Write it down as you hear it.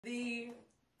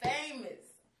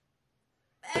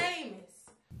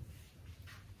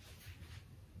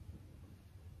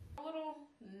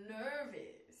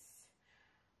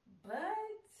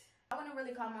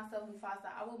myself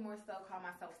Mufasa. I would more so call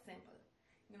myself Simba.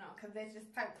 You know, because that's just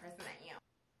the type of person I am.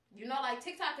 You know, like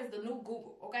TikTok is the new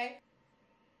Google, okay?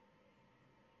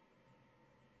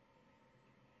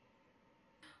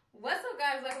 What's up,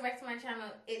 guys? Welcome back to my channel.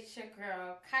 It's your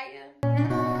girl, Ciah.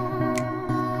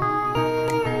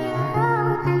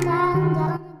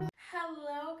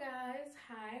 Hello, guys.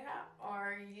 Hi, how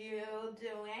are you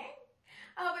doing?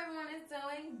 I hope everyone is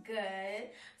doing good.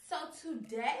 So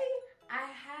today, I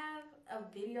have a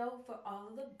video for all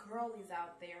of the girlies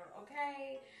out there,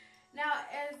 okay? Now,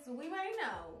 as we may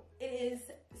know, it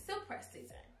is silk press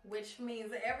season, which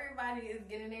means that everybody is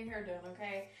getting their hair done,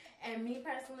 okay? And me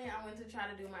personally, I went to try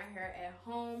to do my hair at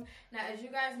home. Now, as you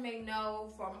guys may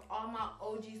know, from all my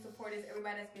OG supporters,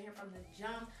 everybody that's been here from the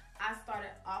jump, I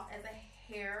started off as a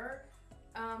hair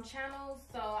channel.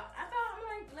 So I thought, I'm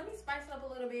like, let me spice it up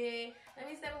a little bit. Let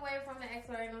me step away from the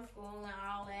experimental school and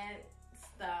all that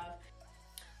stuff.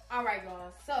 All right,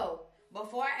 y'all. So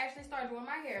before I actually start doing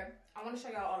my hair, I want to show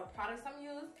y'all all the products I'm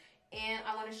using, and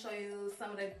I want to show you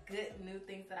some of the good new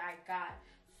things that I got.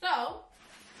 So,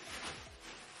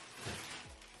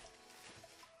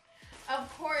 of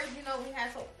course, you know, we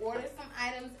had to order some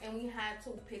items and we had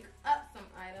to pick up some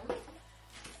items.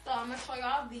 So I'm going to show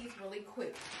y'all these really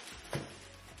quick.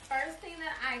 First thing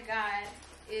that I got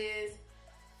is,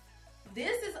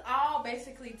 this is all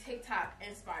basically TikTok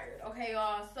inspired, okay,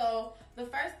 y'all? So the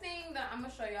first thing that I'm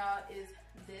going to show y'all is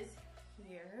this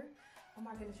here. Oh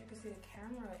my goodness, you can see the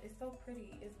camera. It's so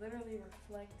pretty. It's literally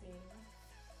reflecting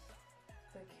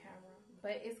the camera.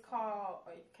 But it's called,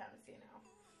 oh, you can kind of see it now.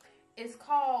 It's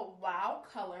called Wow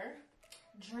Color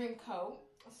Dream Coat.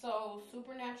 So,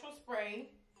 supernatural spray.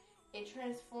 It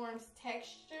transforms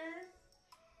texture.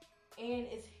 And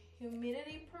it's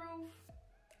humidity proof.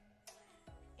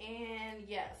 And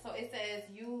yeah, so it says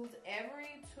use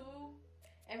every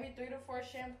 3 to 4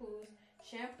 shampoos.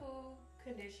 Shampoo,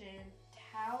 condition,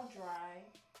 towel dry,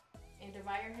 and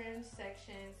divide your hair in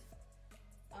sections.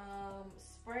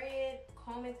 Spray it,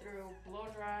 comb it through, blow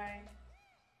dry,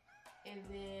 and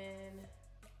then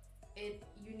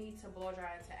you need to blow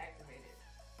dry it to activate it.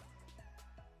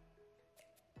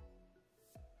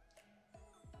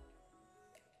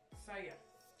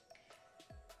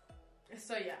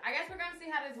 So yeah, I guess we're gonna see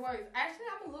how this works. Actually,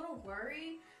 I'm a little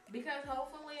worried because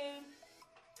hopefully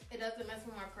it doesn't mess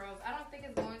with my curls. I don't think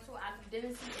it's going to. I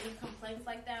didn't see any complaints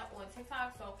like that on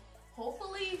TikTok, so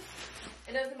hopefully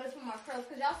it doesn't mess with my curls.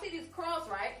 Because y'all see these curls,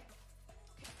 right?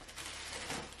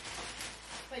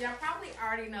 So y'all probably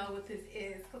already know what this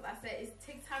is because I said it's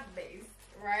TikTok based,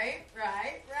 right?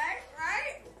 Right.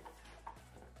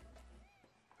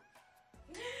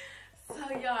 So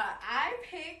y'all, I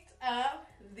picked up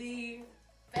the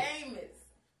famous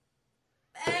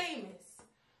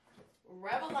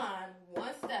Revlon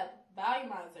One Step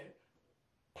Volumizer.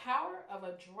 Power of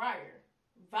a dryer,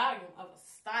 volume of a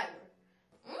styler.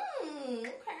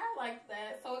 Okay, I like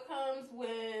that. So it comes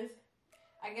with,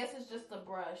 I guess it's just a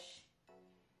brush.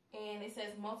 And it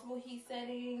says multiple heat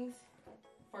settings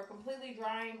for completely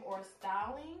drying or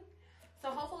styling.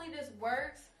 So hopefully this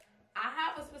works. I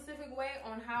have a specific way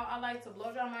on how I like to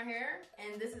blow dry my hair,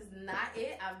 and this is not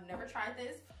it. I've never tried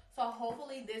this. So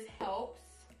hopefully this helps.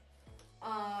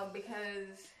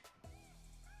 Because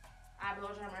I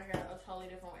blow dry my hair a totally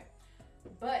different way.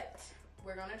 But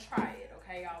we're gonna try it,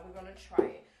 okay, y'all? We're gonna try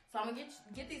it. So I'm gonna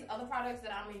get these other products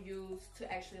that I'm gonna use to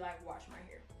actually like wash my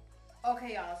hair.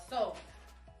 Okay, y'all. So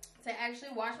to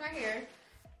actually wash my hair,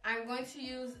 I'm going to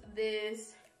use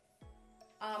this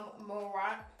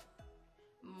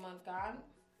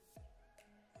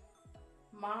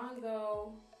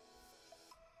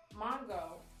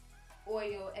Mango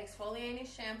Oil Exfoliating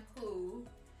Shampoo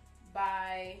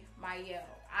by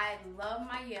Mielle. I love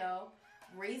Mielle.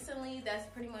 Recently, that's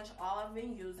pretty much all I've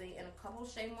been using, and a couple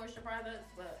shea moisture products,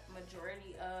 but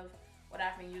majority of what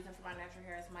I've been using for my natural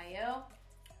hair is Mielle.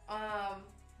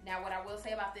 Now what I will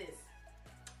say about this,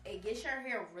 it gets your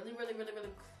hair really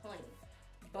clean,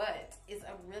 but it's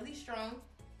a really strong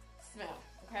smell,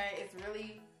 okay? It's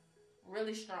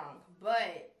really strong,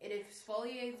 but it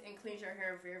exfoliates and cleans your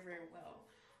hair very well.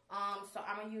 So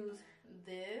I'm gonna use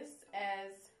this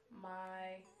as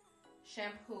my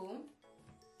shampoo,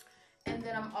 and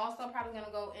then I'm also probably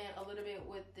gonna go in a little bit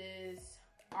with this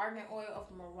Argan Oil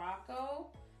of Morocco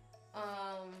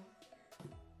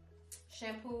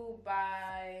shampoo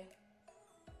by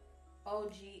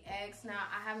OGX. Now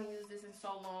I haven't used this in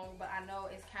so long, but I know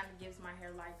it kind of gives my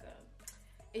hair like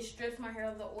it strips my hair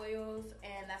of the oils,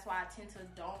 and that's why I tend to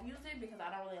don't use it, because I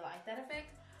don't really like that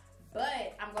effect.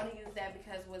 But I'm going to use that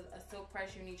because with a silk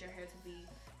press, you need your hair to be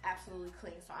absolutely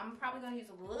clean. So I'm probably going to use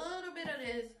a little bit of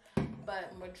this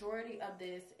but majority of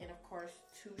this, and of course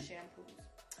 2 shampoos,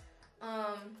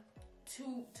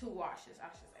 two washes, I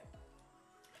should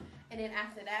say. And then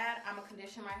after that, I'm gonna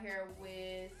condition my hair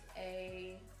with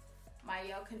my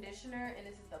Yale conditioner, and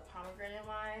this is the pomegranate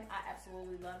line. I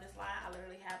absolutely love this line. I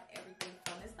literally have everything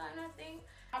from this line, I think.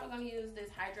 I'm gonna use this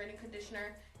hydrating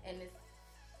conditioner, and it's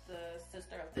the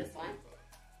sister of this one.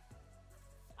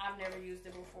 I've never used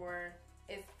it before.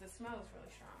 The smell is really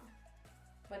strong,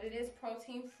 but it is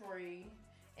protein free,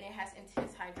 and it has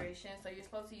intense hydration. So you're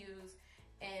supposed to use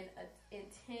an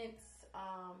intense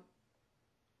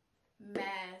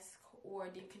mask or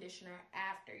deep conditioner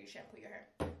after you shampoo your hair.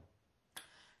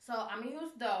 So I'm gonna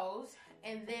use those,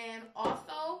 and then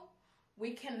also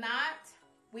we cannot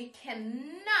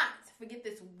forget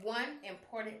this one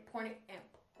important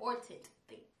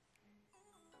thing,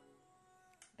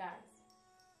 guys.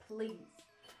 Please,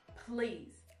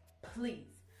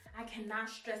 I cannot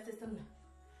stress this enough.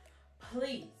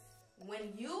 Please,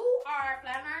 when you are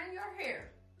flat ironing your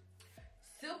hair,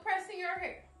 silk pressing your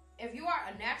hair, if you are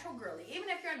a natural girly, even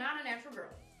if you're not a natural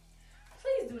girly,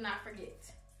 please do not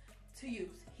forget to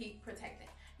use heat protectant.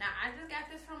 Now, I just got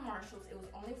this from Marshall's. It was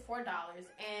only $4,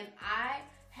 and I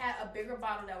had a bigger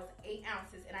bottle that was 8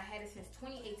 ounces, and I had it since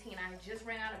 2018. I just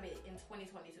ran out of it in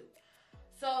 2022.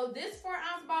 So this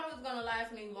 4-ounce bottle is gonna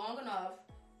last me long enough,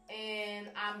 and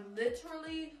I'm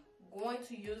literally going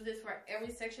to use this for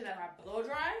every section that I blow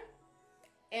dry,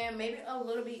 and maybe a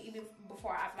little bit even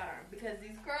before I flat iron, because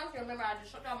these curls, remember I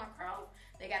just showed y'all my curls,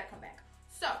 they gotta come back.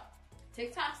 So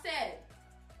TikTok said,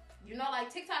 you know, like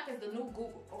TikTok is the new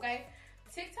Google, okay?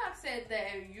 TikTok said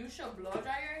that you should blow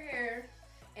dry your hair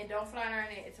and don't flat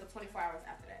iron it until 24 hours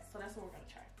after that. So that's what we're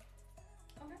gonna try.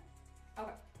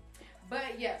 Okay.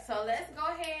 But yeah, so let's go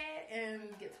ahead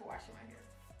and get to washing my hair.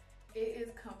 It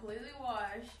is completely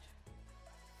washed.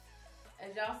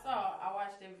 As y'all saw, I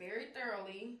washed it very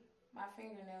thoroughly. My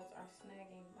fingernails are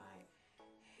snagging my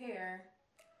hair.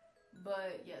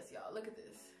 But yes, y'all, look at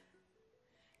this.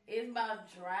 It's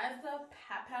about dry as a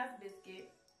Ciahspix biscuit.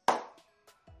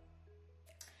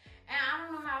 And I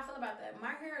don't know how I feel about that.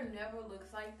 My hair never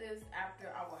looks like this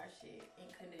after I wash it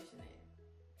and condition it.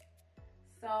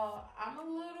 So I'm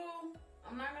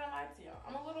not gonna lie to y'all,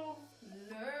 I'm a little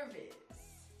nervous.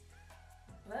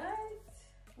 But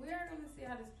we are gonna see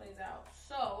how this plays out.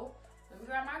 So let me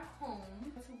grab my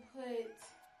comb to put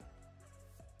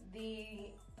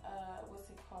the what's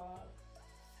it called?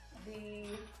 The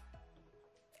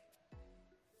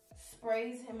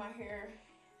sprays in my hair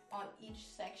on each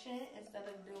section instead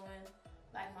of doing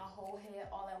like my whole head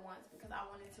all at once, because I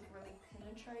wanted to really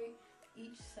penetrate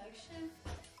each section.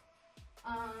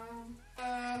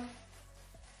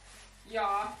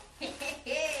 Y'all,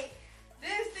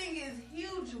 this thing is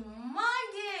huge,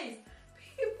 humongous,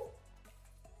 people.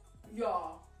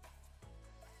 Y'all,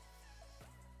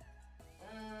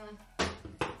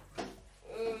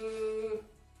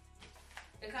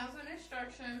 it comes with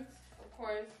instructions, of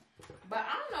course, but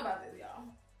I don't know about this, y'all.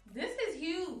 This is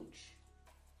huge.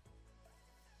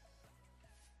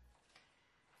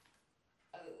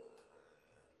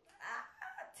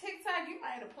 TikTok, you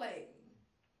might have played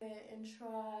me. And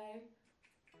try.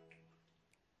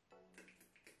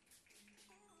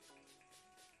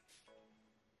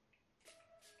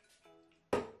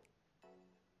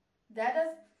 That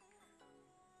does.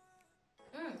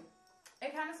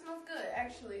 It kind of smells good,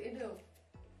 actually. It do.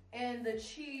 And the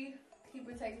Ciahspix heat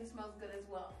protectant smells good as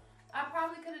well. I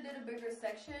probably could have did a bigger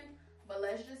section, but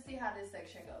let's just see how this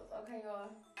section goes. Okay, y'all.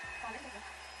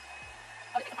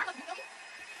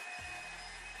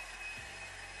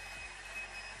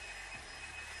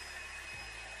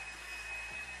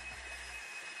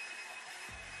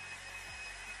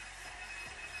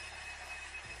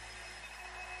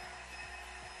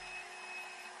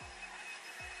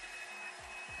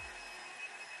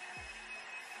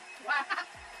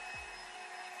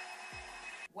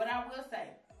 What I will say,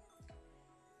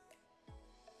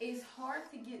 it's hard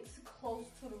to get close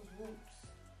to the roots.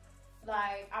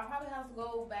 Like, I probably have to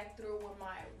go back through with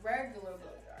my regular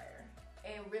blow dryer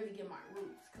and really get my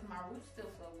roots, because my roots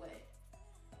still feel wet.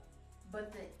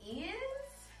 But the ends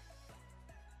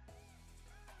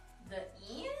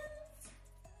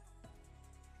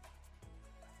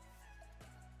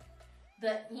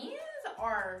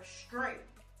are straight.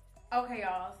 Okay,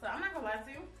 y'all, so I'm not gonna lie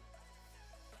to you.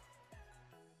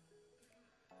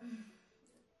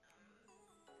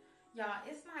 Y'all,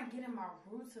 it's not getting my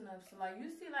roots enough. So like,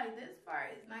 you see, like, this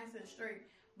part is nice and straight,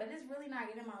 but it's really not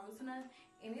getting my roots enough,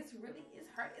 and it's kind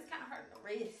of hurting the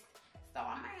wrist. So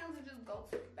I might have to just go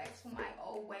back to my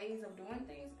old ways of doing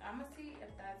things. I'm gonna see if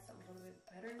that's a little bit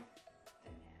better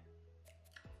than that.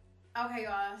 Okay,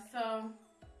 y'all, so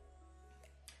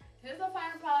here's the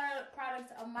final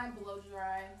product of my blow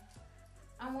dry.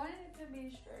 I wanted it to be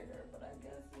straighter, but I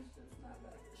guess it's just not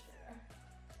gonna get straighter.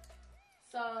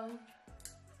 So,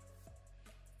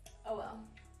 oh well.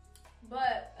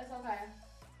 But it's okay.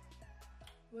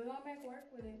 We're gonna make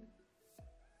work with it.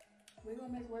 We're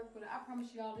gonna make work with it. I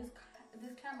promise y'all, this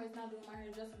camera is not doing my hair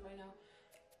justice right now.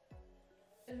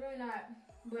 It's really not.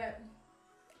 But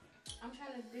I'm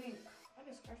trying to think. I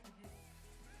just scratched my head.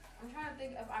 I'm trying to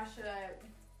think if I should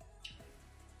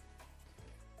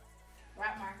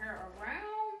wrap my hair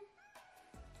around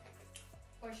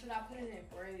or should I put it in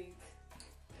braids.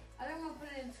 I think I'm gonna put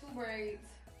it in 2 braids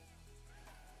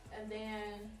and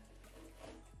then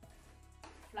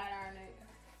flat iron it.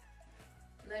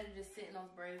 Let it just sit in those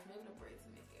braids. Maybe the braids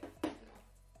make it, you know,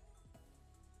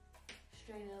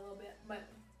 straighten it a little bit. But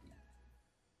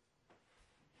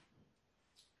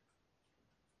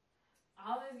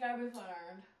all this gotta be flat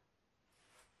ironed.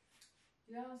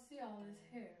 Y'all see all this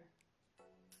hair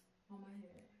on my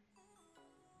head.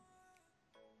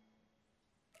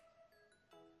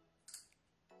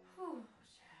 Whew,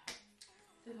 child.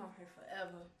 This gonna hurt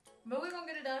forever. But we're gonna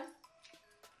get it done.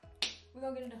 We're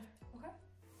gonna get it done, okay?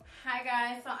 Hi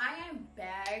guys, so I am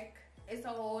back. It's a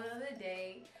whole other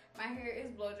day. My hair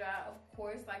is blow dry, of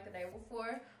course, like the day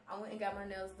before. I went and got my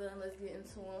nails done. Let's get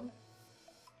into them.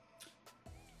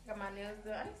 Got my nails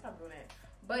done. I need to stop doing that.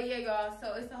 But yeah, y'all,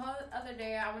 so it's the whole other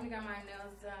day. I went and got my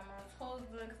nails done, my toes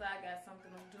done, because I got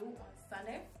something to do on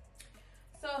Sunday.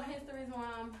 So hence the reason why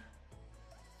I'm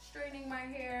straightening my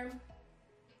hair.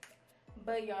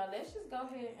 But y'all, let's just go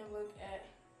ahead and look at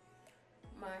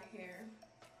my hair.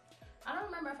 I don't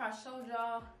remember if I showed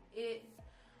y'all it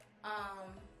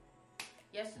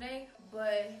yesterday,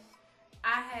 but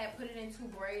I had put it in 2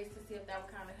 braids to see if that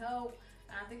would kind of help.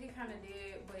 And I think it kind of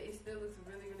did, but it still looks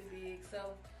really, really big.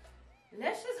 So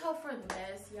let's just hope for the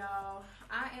best, y'all.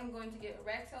 I am going to get a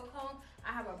rat tail comb.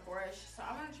 I have a brush, so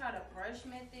I'm gonna try the brush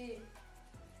method.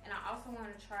 And I also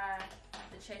want to try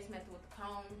the chase method with the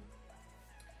comb.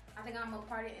 I think I'm gonna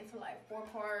part it into like 4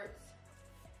 parts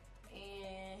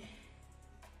and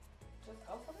just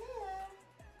go from there.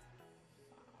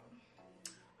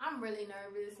 I'm really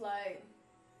nervous, like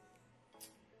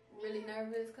really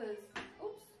nervous, cause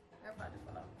oops, everybody just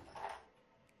fell out.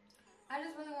 I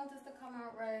just really want this to come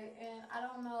out right, and I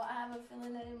don't know. I have a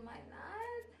feeling that it might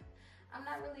not. I'm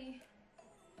not really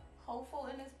hopeful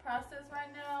in this process right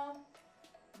now,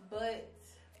 but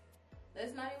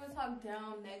let's not even talk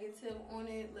down negative on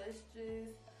it. Let's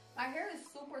just, my hair is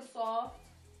super soft,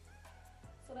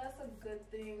 so that's a good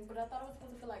thing, but I thought it was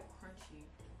supposed to feel like crunchy.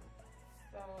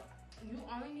 So you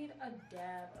only need a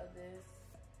dab of this.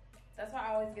 That's why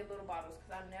I always get little bottles,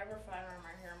 because I never flat iron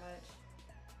my hair much.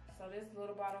 So this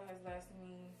little bottle has lasted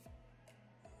me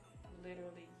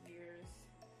literally years.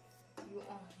 You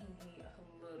only need a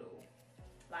little,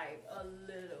 like a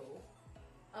little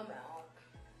amount.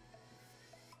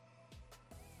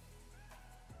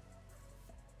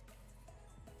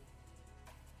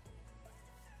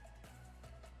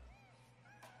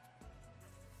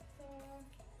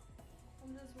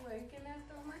 I'm just raking that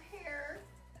through my hair.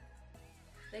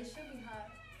 They should be hot.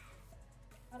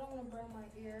 I don't want to burn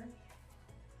my ear,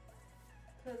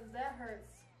 because that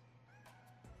hurts.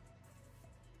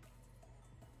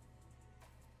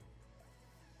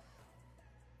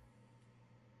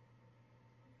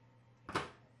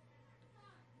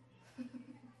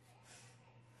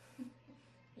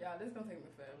 Y'all, this is gonna take me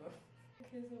forever.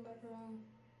 Kids in the background.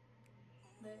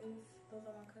 Those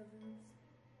are my cousins.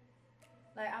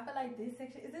 Like, I feel like this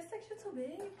section, is this section too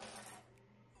big?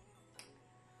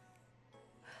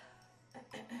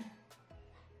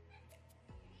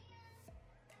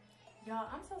 Y'all,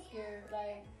 I'm so scared.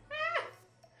 Like,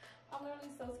 I'm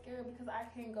literally so scared because I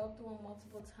can't go through them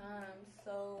multiple times.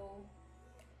 So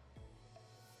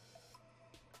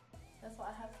that's why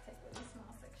I have to take really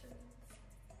small sections.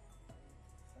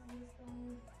 So I'm just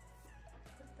gonna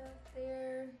put that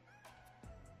there.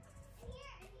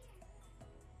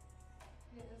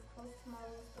 Get as close to my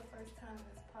roots the first time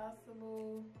as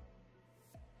possible,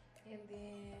 and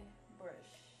then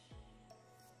brush.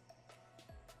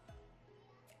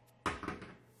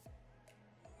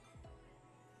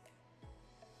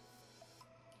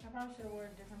 I probably should have worn a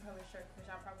different color shirt because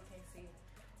y'all probably can't see.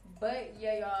 But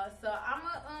yeah, y'all. So I'm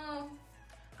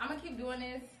gonna keep doing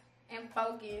this and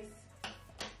focus,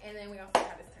 and then we're gonna see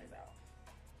how this turns out.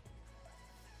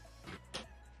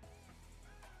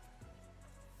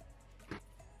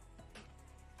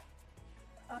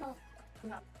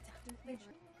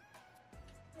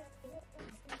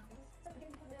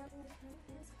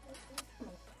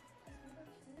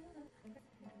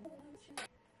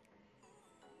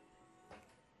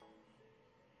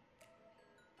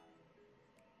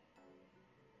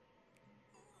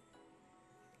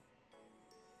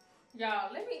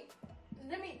 Y'all, let me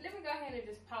go ahead and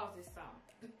just pause this song.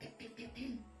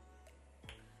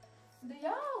 Do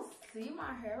y'all see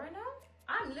my hair right now?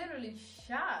 I'm literally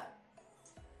shocked.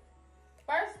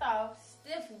 First off,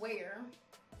 stiff wear.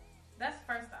 That's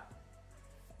first off.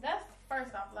 That's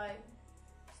first off, like,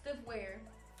 stiff wear.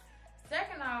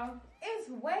 Second off, it's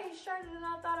way shorter than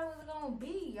I thought it was gonna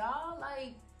be, y'all.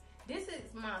 Like, this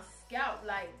is my scalp.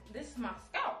 Like, this is my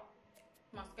scalp.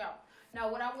 My scalp. Now,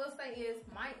 what I will say is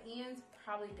my ends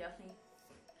probably definitely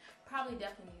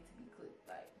need to be clipped.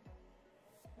 Like,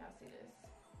 y'all see this?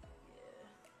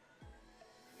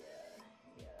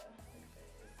 Yeah.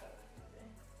 It's so easy.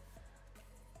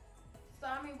 So,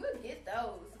 I mean, we'll get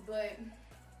those, but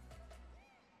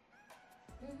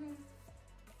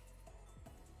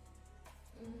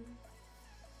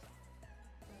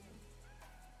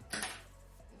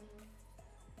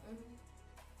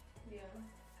yeah.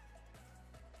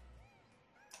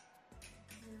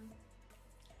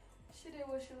 She did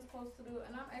what she was supposed to do,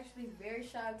 and I'm actually very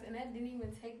shocked, and that didn't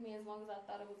even take me as long as I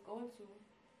thought it was going to.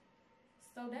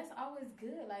 So that's always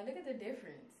good. Like, look at the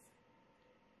difference.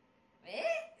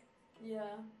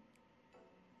 Yeah.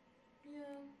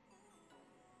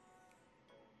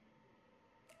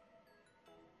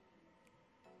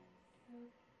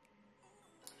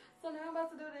 So now I'm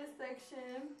about to do this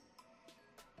section.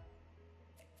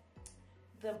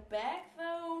 The back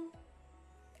though,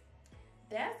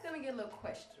 that's gonna get a little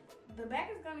questionable. The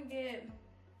back is gonna get,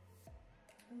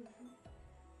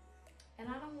 and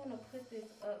I don't want to put this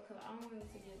up because I don't want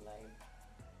it to get like,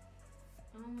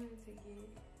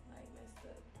 messed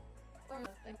up.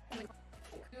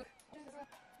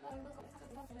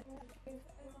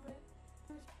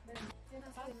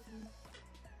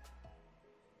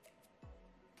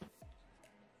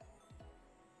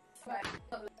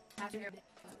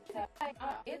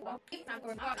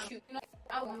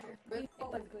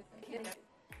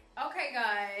 Okay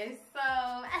guys,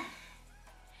 so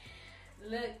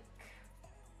look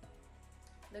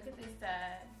at this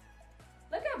side.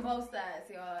 Look at both sides,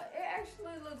 y'all. It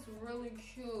actually looks really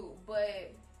cute,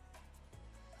 but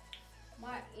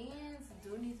my ends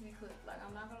do need to be clipped. Like,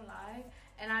 I'm not gonna lie,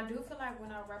 and I do feel like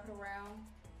when I wrap it around,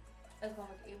 it's gonna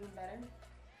look even better.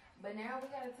 But now we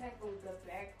gotta tackle the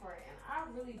back part, and I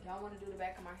really don't want to do the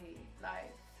back of my head.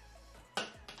 Like,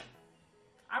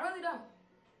 I really don't.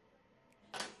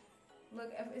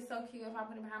 Look, it's so cute if I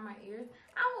put it behind my ears.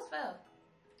 I almost fell.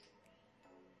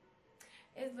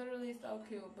 It's literally so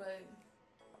cute, but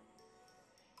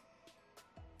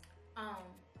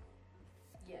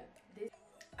yeah.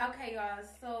 Okay, y'all.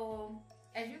 So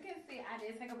as you can see, I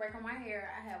did take a break on my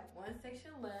hair. I have one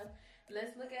section left.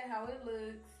 Let's look at how it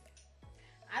looks.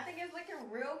 I think it's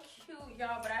looking real cute,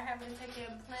 y'all, but I have been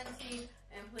taking plenty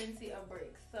of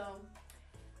breaks. So,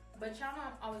 but y'all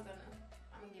know I'm gonna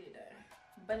get it done.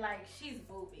 But like, she's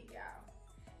moving, y'all.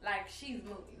 Like, she's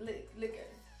moving. Look at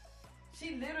her.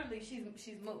 She literally,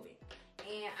 she's moving.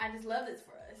 And I just love this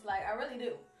for us. Like, I really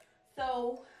do.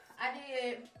 So I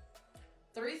did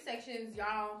 3 sections.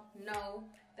 Y'all know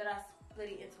that I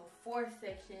split it into 4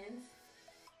 sections.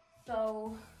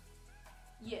 So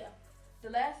yeah. The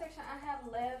last section I have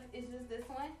left is just this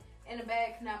one in the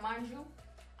back. Now, mind you,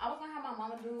 I was gonna have my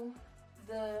mama do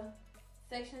the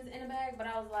sections in the back, but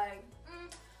I was like,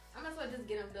 I might as well just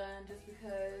get them done just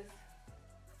because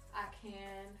I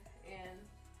can, and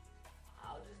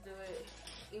I'll just do it,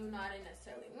 even though I didn't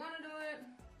necessarily want to do it.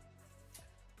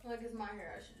 Like, it's my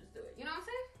hair, I should just do it. You know what I'm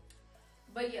saying?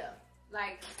 But yeah,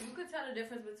 like, you could tell the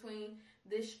difference between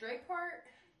this straight part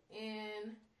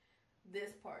and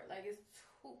this part. Like, it's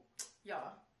too,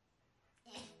 y'all.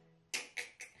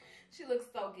 She looks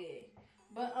so good.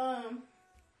 But I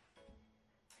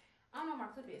don't know where my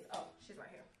clip is. Oh, she's right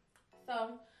here.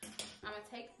 So I'm gonna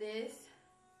take this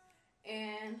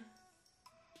and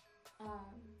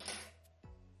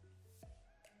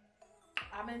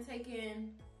I've been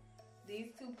taking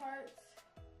these 2 parts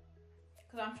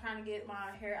because I'm trying to get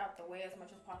my hair out the way as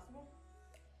much as possible.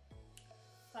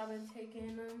 So I've been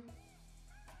taking them,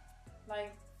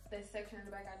 like this section in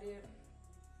the back I did.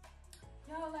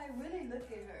 Y'all, like, really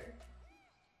look at her.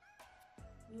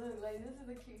 Look, like, this is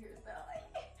a cute hairstyle. Like,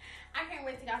 I can't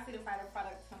wait till y'all see the final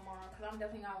product tomorrow, because I'm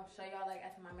definitely gonna show y'all, like,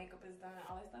 after my makeup is done and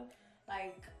all that stuff,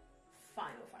 like,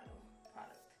 final product.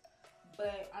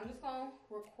 But I'm just gonna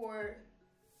record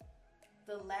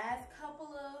the last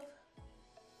couple of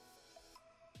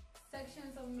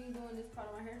sections of me doing this part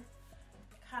of my hair.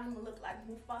 Kind of look like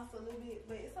Mufasa a little bit,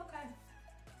 but it's okay.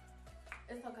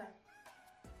 It's okay.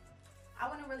 I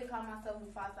wouldn't really call myself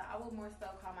Mufasa. I would more so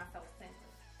call myself Simba.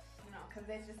 You know, because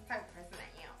that's just the type of person I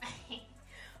am.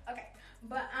 Okay,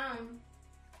 but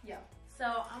yeah. So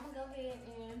I'm gonna go ahead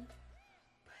and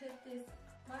put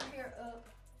my hair up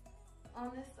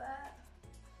on this side,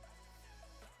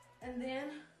 and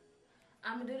then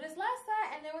I'm gonna do this last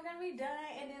side, and then we're gonna be done.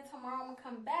 And then tomorrow I'm gonna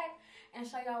come back and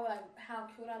show y'all like how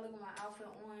cute I look with my outfit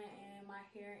on and my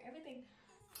hair and everything.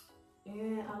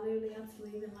 And I literally have to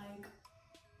leave in like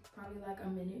probably like a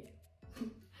minute.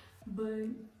 But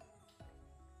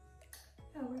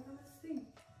yeah, we're gonna see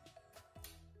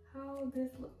how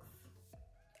this looks.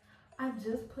 I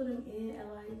just put them in at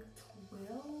like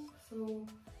 12, so,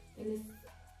 and it's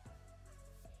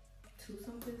 2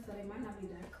 something, so they might not be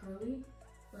that curly,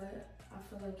 but I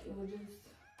feel like it would just,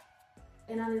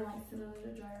 and I didn't like sit under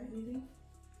the dryer or anything.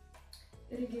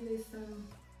 It'll give it some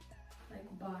like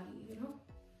body, you know?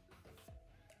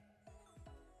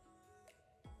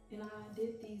 And I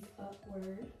did these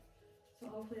upward, so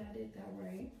hopefully I did that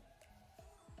right.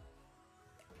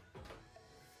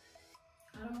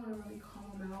 I don't want to really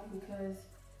comb them out because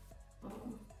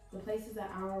the place is an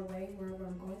hour away wherever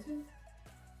I'm going to,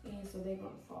 and so they're gonna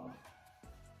fall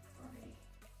already.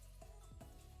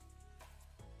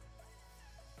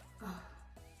 Oh.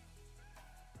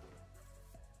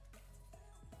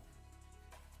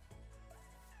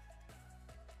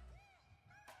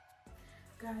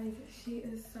 Guys, she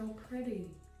is so pretty.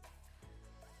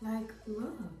 Like,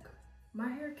 look, my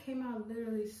hair came out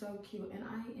literally so cute, and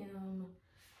I am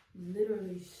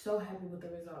literally so happy with the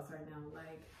results right now.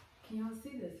 Like, can y'all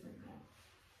see this right now?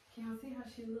 Can y'all see how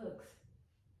she looks?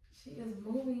 She is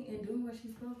moving and doing what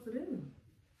she's supposed to do.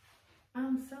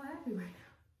 I'm so happy right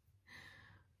now.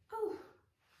 Oh,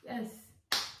 yes.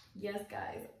 Yes,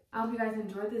 guys. I hope you guys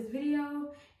enjoyed this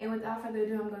video. And without further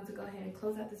ado, I'm going to go ahead and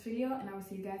close out this video, and I will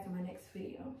see you guys in my next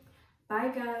video. Bye,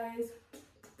 guys.